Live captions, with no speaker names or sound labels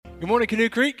Good morning, Canoe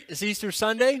Creek. It's Easter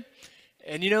Sunday.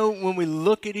 And you know, when we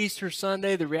look at Easter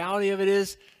Sunday, the reality of it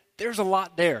is there's a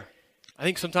lot there. I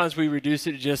think sometimes we reduce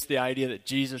it to just the idea that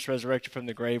Jesus resurrected from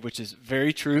the grave, which is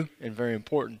very true and very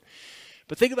important.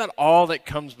 But think about all that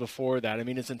comes before that. I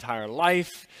mean, his entire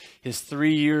life, his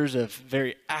 3 years of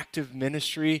very active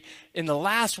ministry. In the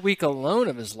last week alone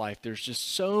of his life, there's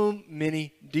just so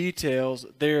many details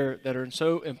there that are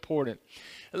so important.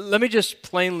 Let me just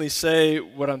plainly say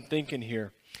what I'm thinking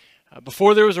here.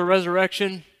 Before there was a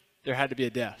resurrection, there had to be a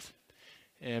death.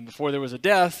 And before there was a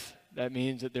death, that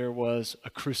means that there was a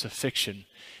crucifixion,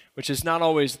 which is not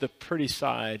always the pretty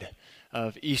side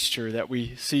of Easter that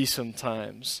we see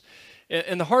sometimes.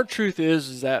 And the hard truth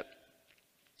is that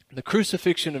the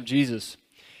crucifixion of Jesus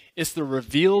is the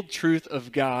revealed truth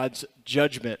of God's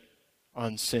judgment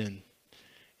on sin.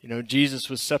 You know, Jesus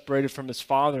was separated from his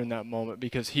Father in that moment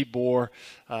because he bore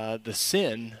the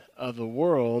sin of the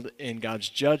world, and God's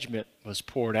judgment was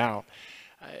poured out.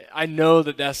 I know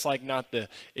that that's like not the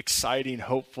exciting,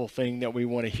 hopeful thing that we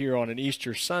want to hear on an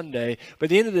Easter Sunday, but at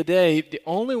the end of the day, the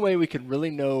only way we can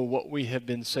really know what we have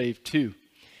been saved to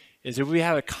is if we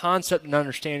have a concept and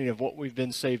understanding of what we've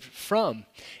been saved from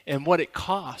and what it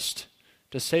cost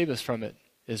to save us from it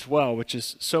as well, which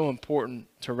is so important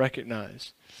to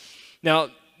recognize. Now,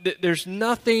 there's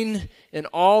nothing in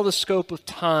all the scope of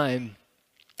time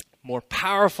more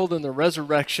powerful than the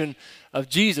resurrection of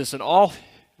Jesus in all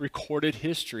recorded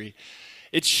history.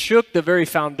 It shook the very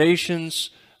foundations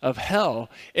of hell,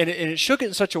 and it shook it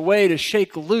in such a way to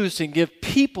shake loose and give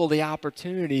people the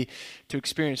opportunity to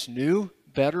experience new,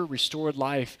 better, restored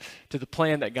life to the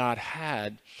plan that God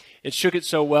had. It shook it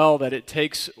so well that it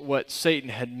takes what Satan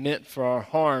had meant for our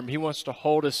harm. He wants to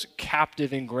hold us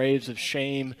captive in graves of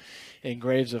shame, in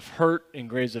graves of hurt, in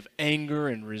graves of anger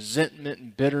and resentment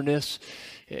and bitterness,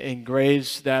 in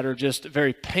graves that are just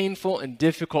very painful and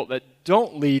difficult, that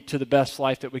don't lead to the best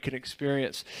life that we can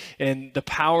experience. And the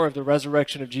power of the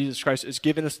resurrection of Jesus Christ has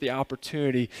given us the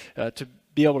opportunity to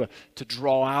be able to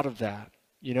draw out of that.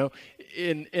 You know,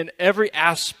 in every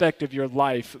aspect of your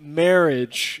life,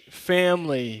 marriage,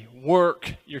 family,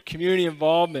 work, your community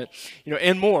involvement, you know,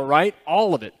 and more, right?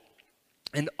 All of it.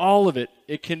 And all of it,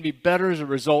 it can be better as a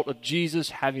result of Jesus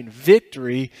having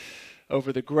victory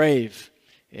over the grave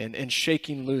and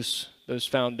shaking loose those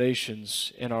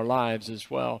foundations in our lives as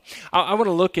well. I want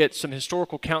to look at some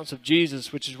historical accounts of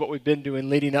Jesus, which is what we've been doing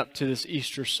leading up to this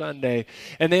Easter Sunday.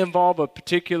 And they involve a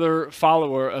particular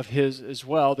follower of his as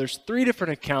well. There's 3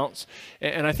 different accounts,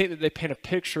 and I think that they paint a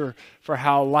picture for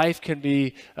how life can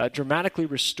be dramatically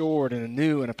restored in a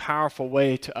new and a powerful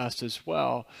way to us as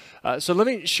well. So let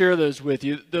me share those with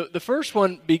you. The first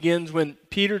one begins when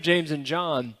Peter, James, and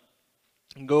John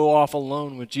go off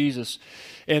alone with Jesus.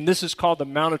 And this is called the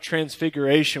Mount of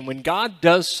Transfiguration, when God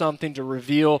does something to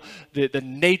reveal the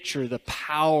nature, the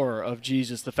power of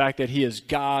Jesus, the fact that he is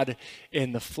God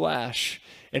in the flesh.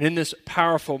 And in this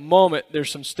powerful moment,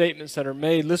 there's some statements that are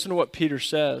made. Listen to what Peter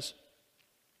says.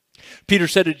 Peter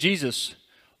said to Jesus,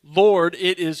 "Lord,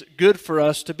 it is good for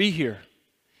us to be here.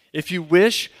 If you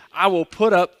wish, I will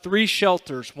put up 3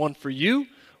 shelters, one for you,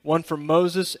 one for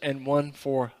Moses, and one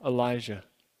for Elijah."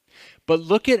 But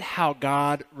look at how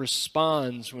God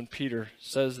responds when Peter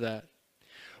says that.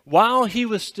 While he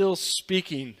was still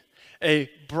speaking, a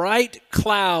bright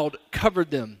cloud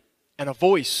covered them, and a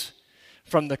voice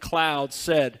from the cloud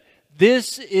said,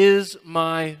 "This is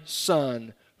my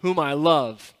Son, whom I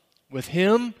love. With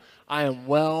him I am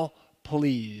well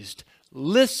pleased.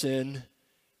 Listen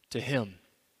to him."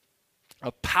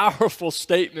 A powerful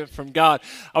statement from God.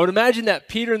 I would imagine that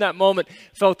Peter in that moment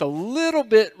felt a little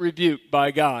bit rebuked by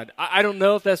God. I don't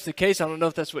know if that's the case. I don't know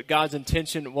if that's what God's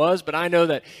intention was, but I know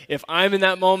that if I'm in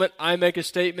that moment, I make a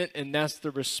statement, and that's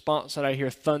the response that I hear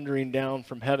thundering down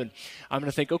from heaven. I'm going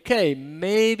to think, okay,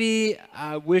 maybe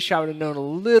I wish I would have known a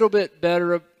little bit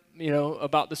better,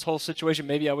 about this whole situation.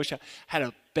 Maybe I wish I had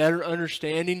a better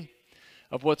understanding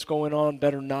of what's going on,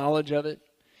 better knowledge of it.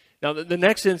 Now, the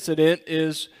next incident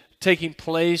is taking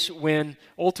place when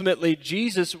ultimately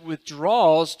Jesus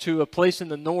withdraws to a place in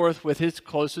the north with his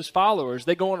closest followers.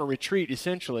 They go on a retreat,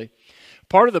 essentially.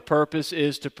 Part of the purpose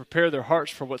is to prepare their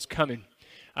hearts for what's coming.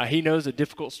 He knows the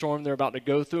difficult storm they're about to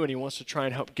go through, and he wants to try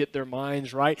and help get their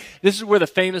minds right. This is where the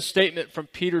famous statement from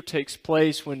Peter takes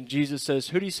place when Jesus says,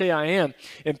 "Who do you say I am?"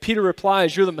 And Peter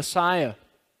replies, "You're the Messiah,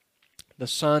 the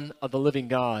Son of the living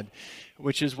God,"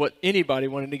 which is what anybody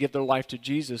wanting to give their life to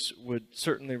Jesus would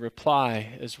certainly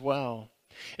reply as well.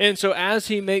 And so as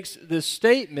he makes this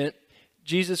statement,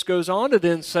 Jesus goes on to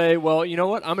then say, well, you know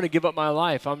what? I'm going to give up my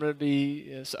life. I'm going to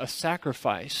be a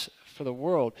sacrifice for the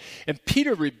world. And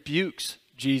Peter rebukes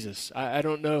Jesus. I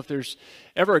don't know if there's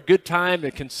ever a good time to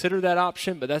consider that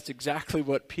option, but that's exactly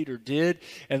what Peter did.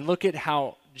 And look at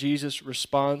how Jesus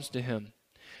responds to him.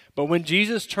 But when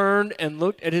Jesus turned and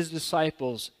looked at his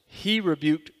disciples, he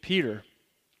rebuked Peter.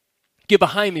 "Get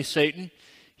behind me, Satan,"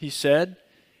 he said.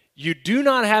 "You do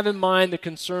not have in mind the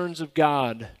concerns of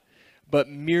God, but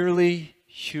merely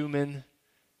human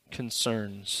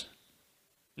concerns."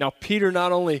 Now, Peter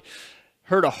not only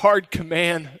heard a hard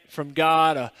command from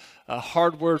God, a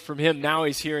hard word from him, now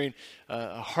he's hearing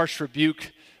a harsh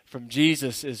rebuke from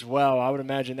Jesus as well. I would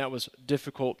imagine that was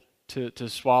difficult to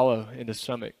swallow in his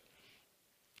stomach.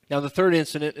 Now, the third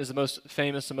incident is the most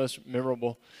famous, the most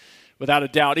memorable, without a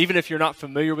doubt. Even if you're not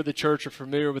familiar with the church or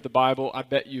familiar with the Bible, I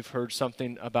bet you've heard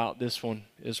something about this one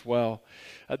as well.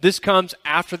 This comes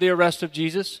after the arrest of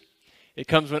Jesus. It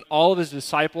comes when all of his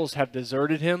disciples have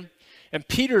deserted him. And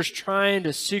Peter's trying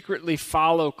to secretly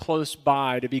follow close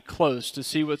by, to be close, to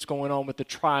see what's going on with the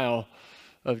trial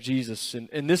of Jesus.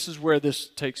 And this is where this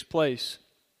takes place.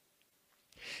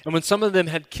 And when some of them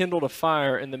had kindled a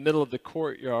fire in the middle of the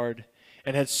courtyard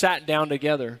and had sat down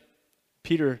together,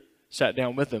 Peter sat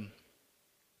down with them.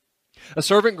 A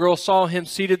servant girl saw him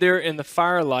seated there in the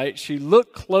firelight. She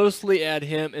looked closely at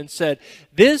him and said,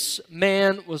 "This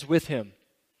man was with him."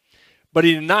 But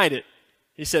he denied it.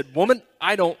 He said, "Woman,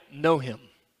 I don't know him."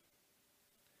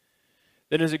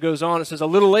 Then as it goes on, it says, a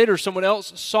little later, someone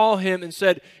else saw him and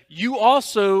said, "You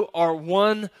also are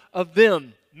one of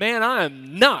them." "Man, I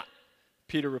am not,"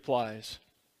 Peter replies.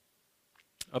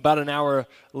 About an hour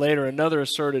later, another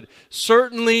asserted,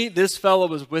 "Certainly this fellow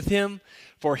was with him,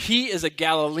 for he is a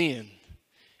Galilean."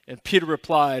 And Peter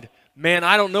replied, "Man,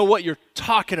 I don't know what you're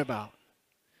talking about."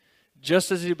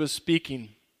 Just as he was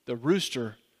speaking, the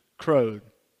rooster crowed.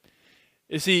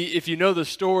 You see, if you know the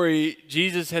story,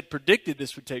 Jesus had predicted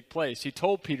this would take place. He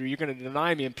told Peter, "You're going to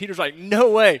deny me." And Peter's like,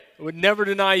 "No way, I would never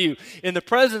deny you." In the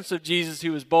presence of Jesus, he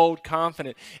was bold,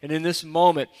 confident. And in this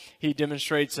moment, he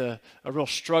demonstrates a real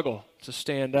struggle to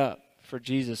stand up for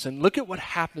Jesus. And look at what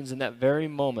happens in that very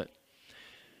moment.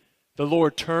 The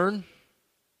Lord turned,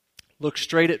 looked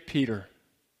straight at Peter.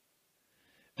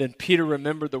 Then Peter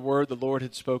remembered the word the Lord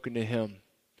had spoken to him.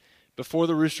 "Before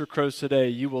the rooster crows today,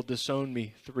 you will disown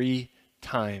me 3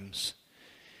 times."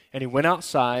 And he went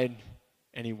outside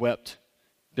and he wept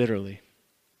bitterly.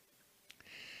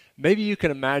 Maybe you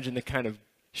can imagine the kind of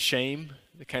shame,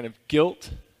 the kind of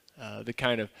guilt, the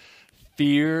kind of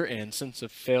fear and sense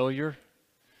of failure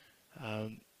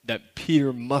that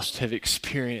Peter must have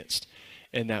experienced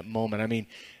in that moment. I mean,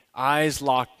 eyes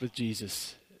locked with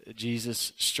Jesus,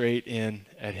 Jesus straight in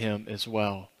at him as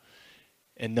well,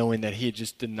 and knowing that he had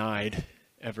just denied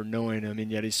ever knowing him,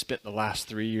 and yet he spent the last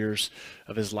 3 years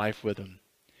of his life with him.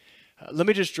 Let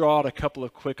me just draw out a couple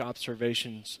of quick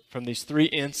observations from these 3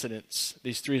 incidents,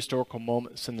 these 3 historical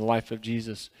moments in the life of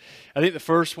Jesus. I think the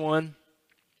first one,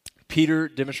 Peter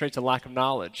demonstrates a lack of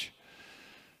knowledge.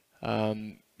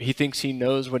 He thinks he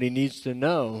knows what he needs to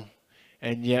know,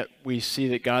 and yet we see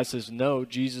that God says, no,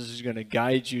 Jesus is going to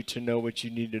guide you to know what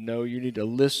you need to know. You need to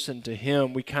listen to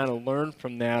him. We kind of learn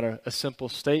from that a simple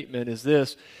statement is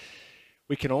this: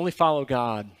 we can only follow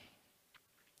God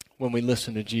when we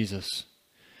listen to Jesus.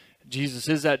 Jesus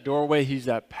is that doorway. He's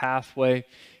that pathway.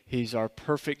 He's our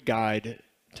perfect guide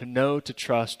to know, to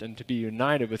trust, and to be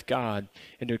united with God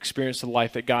and to experience the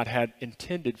life that God had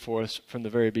intended for us from the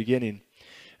very beginning.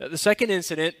 The second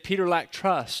incident, Peter lacked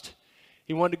trust.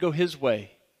 He wanted to go his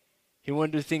way. He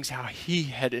wanted to do things how he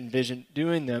had envisioned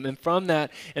doing them. And from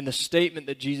that and the statement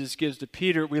that Jesus gives to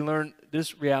Peter, we learn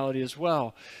this reality as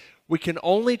well. We can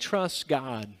only trust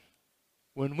God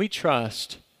when we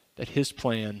trust that his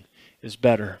plan is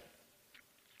better.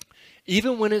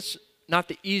 Even when it's not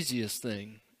the easiest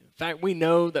thing. In fact, we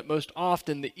know that most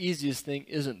often the easiest thing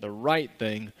isn't the right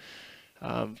thing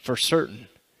for certain.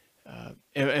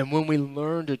 And when we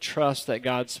learn to trust that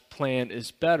God's plan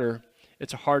is better,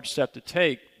 it's a hard step to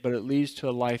take, but it leads to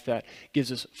a life that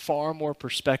gives us far more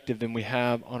perspective than we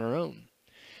have on our own.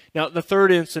 Now, the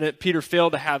third incident, Peter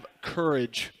failed to have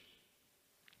courage.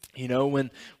 You know,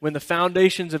 when the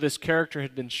foundations of his character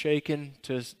had been shaken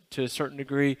to a certain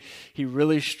degree, he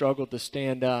really struggled to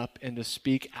stand up and to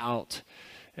speak out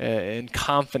in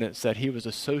confidence that he was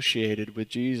associated with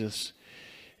Jesus.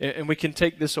 And we can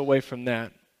take this away from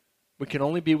that. We can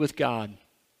only be with God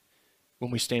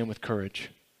when we stand with courage.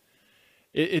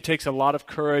 It takes a lot of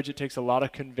courage, it takes a lot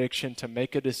of conviction to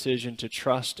make a decision to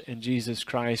trust in Jesus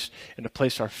Christ and to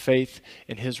place our faith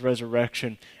in his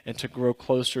resurrection and to grow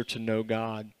closer to know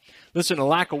God. Listen, a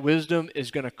lack of wisdom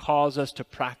is going to cause us to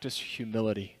practice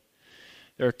humility.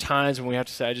 There are times when we have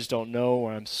to say, I just don't know,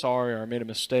 or I'm sorry, or I made a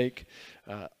mistake.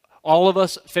 All of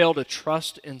us fail to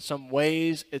trust in some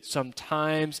ways at some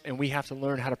times, and we have to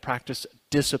learn how to practice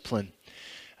discipline,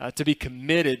 to be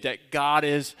committed that God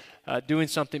is doing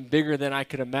something bigger than I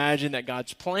could imagine, that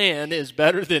God's plan is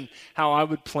better than how I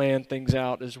would plan things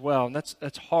out as well. And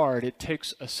that's hard. It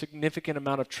takes a significant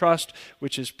amount of trust,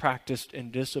 which is practiced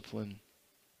in discipline.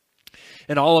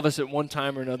 And all of us at one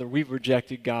time or another, we've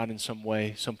rejected God in some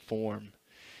way, some form.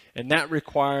 And that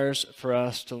requires for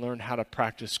us to learn how to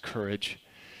practice courage,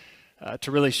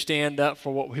 to really stand up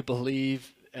for what we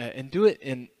believe and do it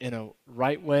in a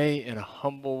right way, in a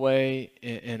humble way,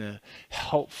 in a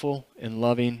helpful and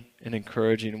loving and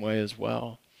encouraging way as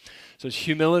well. So it's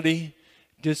humility,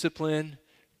 discipline,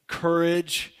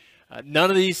 courage. None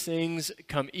of these things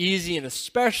come easy, and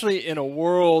especially in a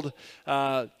world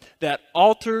that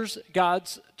alters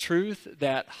God's truth,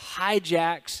 that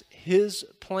hijacks His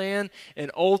plan,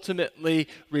 and ultimately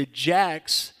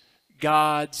rejects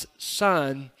God's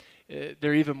Son.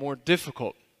 They're even more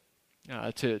difficult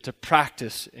to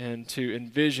practice and to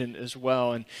envision as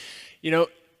well. And,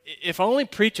 if I only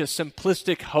preach a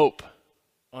simplistic hope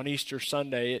on Easter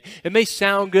Sunday, it may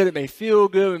sound good, it may feel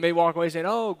good, we may walk away saying,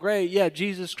 oh, great, yeah,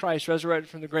 Jesus Christ resurrected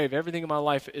from the grave, everything in my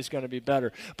life is going to be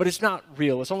better. But it's not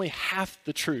real. It's only half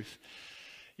the truth.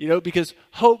 Because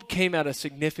hope came at a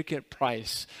significant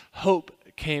price. Hope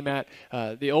came at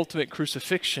the ultimate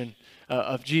crucifixion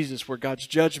of Jesus, where God's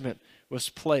judgment was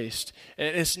placed.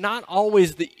 And it's not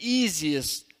always the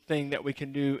easiest thing that we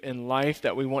can do in life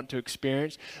that we want to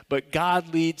experience, but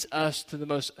God leads us to the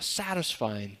most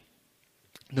satisfying,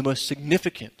 the most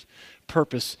significant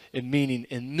purpose and meaning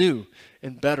in new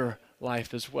and better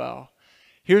life as well.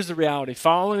 Here's the reality.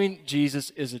 Following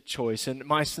Jesus is a choice, and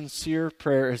my sincere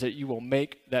prayer is that you will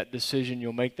make that decision,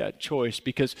 you'll make that choice,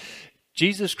 because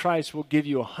Jesus Christ will give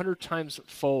you 100 times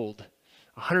fold,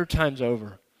 100 times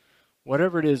over,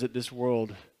 whatever it is that this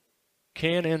world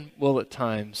can and will at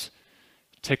times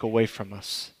take away from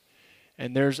us.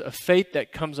 And there's a faith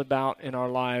that comes about in our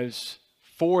lives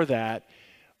for that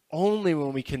only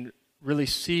when we can really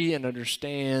see and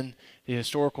understand the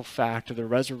historical fact of the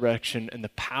resurrection and the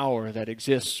power that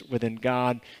exists within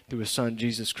God through His Son,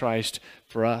 Jesus Christ,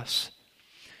 for us.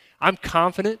 I'm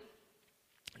confident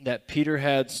that Peter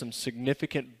had some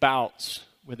significant bouts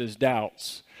with his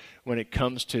doubts when it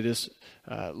comes to this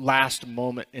last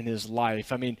moment in his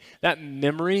life. I mean, that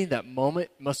memory, that moment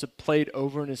must have played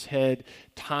over in his head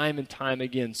time and time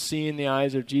again, seeing the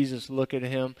eyes of Jesus look at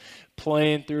him,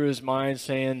 playing through his mind,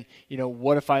 saying,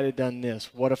 what if I'd have done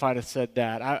this? What if I'd have said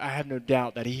that? I have no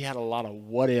doubt that he had a lot of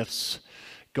what ifs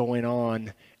going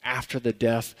on after the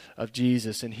death of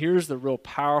Jesus. And here's the real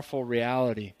powerful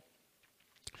reality.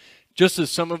 Just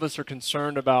as some of us are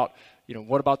concerned about,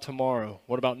 what about tomorrow?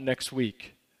 What about next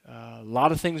week? A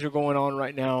lot of things are going on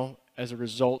right now as a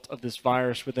result of this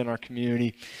virus within our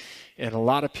community, and a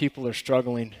lot of people are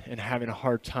struggling and having a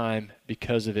hard time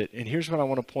because of it. And here's what I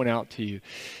want to point out to you.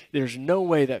 There's no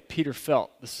way that Peter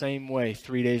felt the same way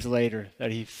 3 days later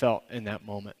that he felt in that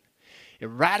moment. It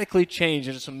radically changed,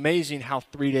 and it's amazing how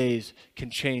 3 days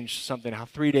can change something, how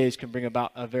 3 days can bring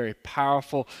about a very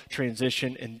powerful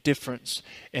transition and difference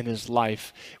in his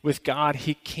life. With God,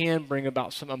 He can bring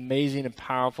about some amazing and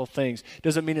powerful things.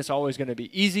 Doesn't mean it's always going to be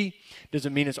easy,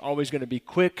 doesn't mean it's always going to be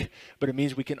quick, but it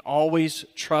means we can always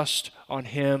trust on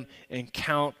Him and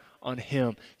count on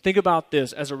Him. Think about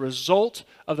this. As a result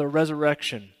of the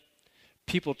resurrection,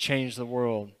 people change the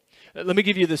world. Let me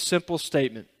give you this simple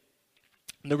statement.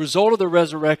 The result of the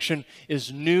resurrection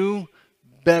is new,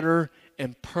 better,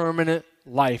 and permanent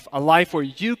life. A life where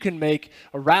you can make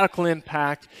a radical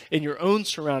impact in your own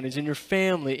surroundings, in your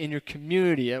family, in your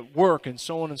community, at work, and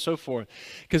so on and so forth.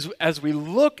 Because as we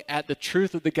look at the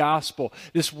truth of the gospel,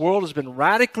 this world has been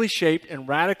radically shaped and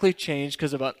radically changed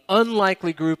because of an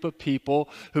unlikely group of people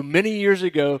who many years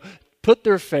ago put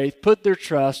their faith, put their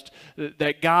trust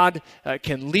that God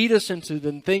can lead us into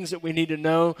the things that we need to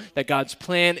know, that God's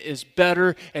plan is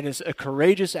better, and it's a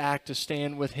courageous act to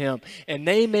stand with Him. And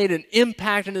they made an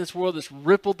impact in this world that's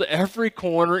rippled to every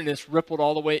corner, and it's rippled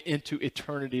all the way into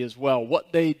eternity as well.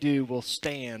 What they do will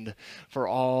stand for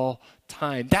all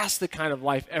time. That's the kind of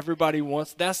life everybody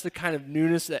wants. That's the kind of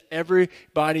newness that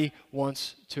everybody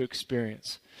wants to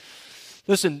experience.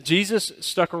 Listen, Jesus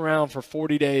stuck around for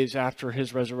 40 days after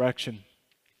His resurrection.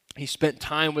 He spent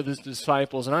time with His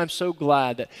disciples, and I'm so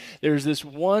glad that there's this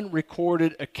one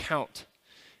recorded account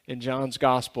in John's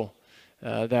Gospel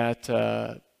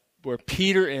where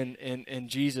Peter and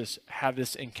Jesus have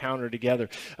this encounter together.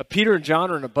 Peter and John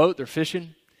are in a boat, they're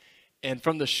fishing, and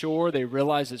from the shore, they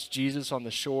realize it's Jesus on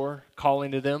the shore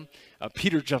calling to them.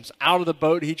 Peter jumps out of the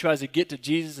boat. He tries to get to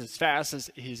Jesus as fast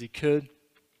as he could.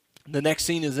 The next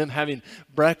scene is them having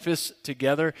breakfast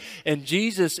together. And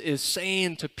Jesus is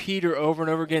saying to Peter over and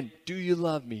over again, do you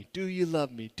love me? Do you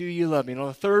love me? Do you love me? And on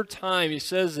the third time he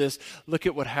says this, look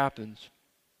at what happens.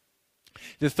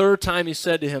 The third time he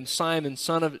said to him, Simon,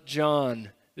 son of John,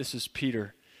 this is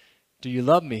Peter, do you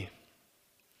love me?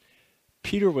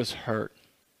 Peter was hurt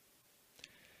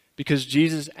because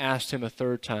Jesus asked him a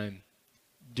third time,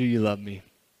 do you love me?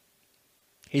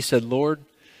 He said, Lord,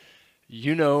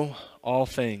 you know all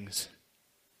things.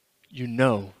 You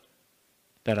know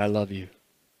that I love you.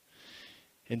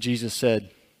 And Jesus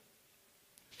said,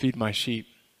 feed my sheep.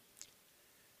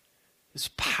 This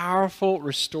powerful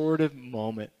restorative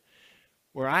moment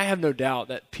where I have no doubt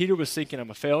that Peter was thinking, I'm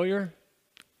a failure.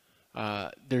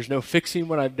 There's no fixing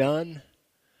what I've done.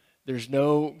 There's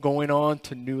no going on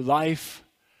to new life.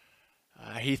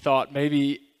 He thought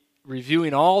maybe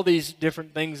reviewing all these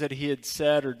different things that he had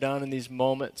said or done in these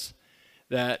moments,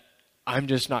 that I'm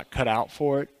just not cut out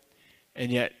for it.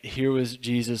 And yet here was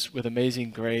Jesus with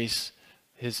amazing grace,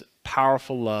 his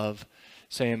powerful love,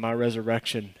 saying my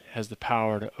resurrection has the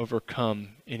power to overcome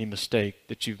any mistake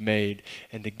that you've made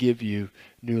and to give you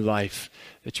new life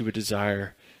that you would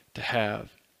desire to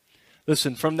have.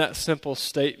 Listen, from that simple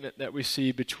statement that we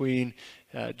see between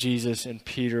Jesus and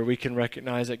Peter, we can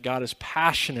recognize that God is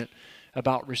passionate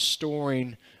about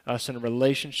restoring us in a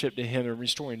relationship to him and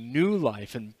restoring new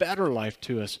life and better life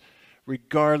to us,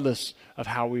 regardless of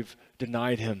how we've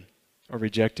denied him or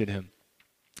rejected him.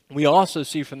 We also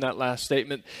see from that last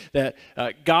statement that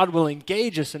God will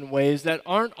engage us in ways that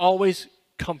aren't always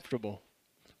comfortable.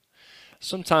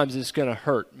 Sometimes it's going to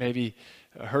hurt, maybe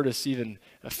hurt us even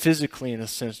physically in a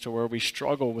sense to where we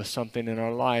struggle with something in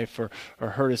our life, or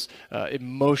hurt us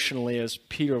emotionally as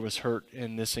Peter was hurt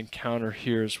in this encounter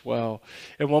here as well.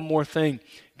 And one more thing,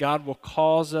 God will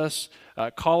call us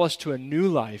to a new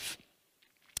life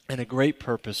and a great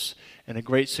purpose and a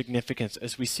great significance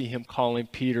as we see him calling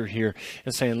Peter here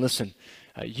and saying, listen,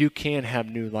 you can have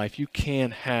new life. You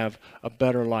can have a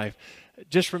better life.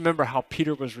 Just remember how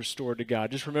Peter was restored to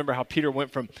God. Just remember how Peter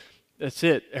went from, that's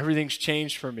it, everything's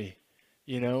changed for me,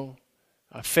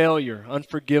 a failure,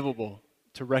 unforgivable,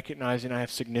 to recognizing I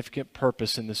have significant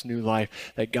purpose in this new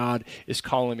life that God is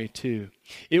calling me to.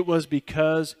 It was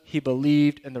because he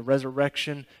believed in the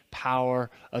resurrection power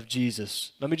of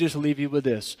Jesus. Let me just leave you with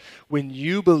this. When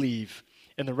you believe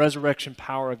in the resurrection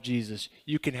power of Jesus,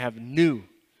 you can have new,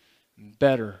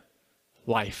 better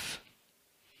life.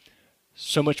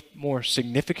 So much more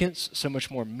significance, so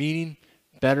much more meaning,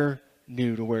 better,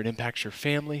 new, to where it impacts your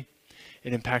family,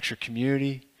 it impacts your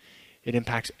community, it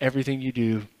impacts everything you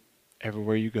do,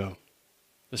 everywhere you go.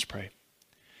 Let's pray.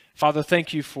 Father,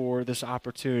 thank you for this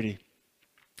opportunity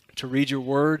to read your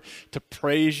word, to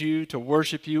praise you, to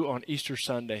worship you on Easter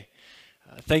Sunday.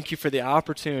 Thank you for the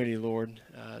opportunity, Lord,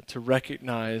 to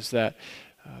recognize that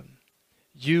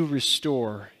you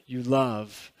restore, you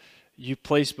love, you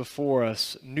place before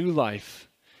us new life,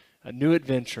 a new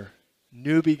adventure,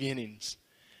 new beginnings,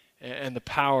 and the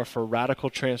power for radical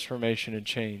transformation and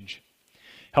change.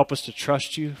 Help us to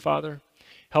trust you, Father.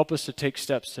 Help us to take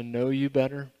steps to know you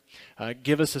better.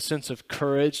 Give us a sense of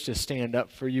courage to stand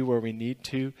up for you where we need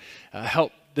to.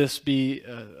 Help this be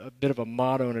a bit of a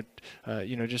motto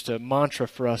and just a mantra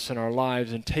for us in our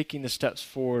lives, and taking the steps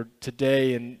forward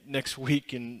today and next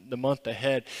week and the month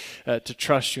ahead to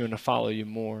trust you and to follow you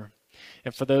more.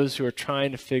 And for those who are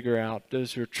trying to figure out,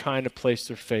 those who are trying to place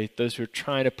their faith, those who are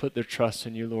trying to put their trust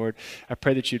in you, Lord, I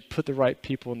pray that you'd put the right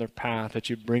people in their path, that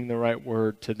you'd bring the right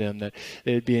word to them, that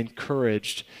they'd be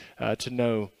encouraged to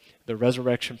know the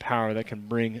resurrection power that can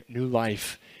bring new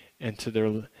life into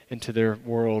their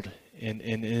world and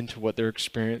into what they're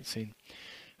experiencing.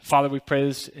 Father, we pray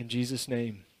this in Jesus'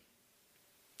 name.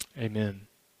 Amen.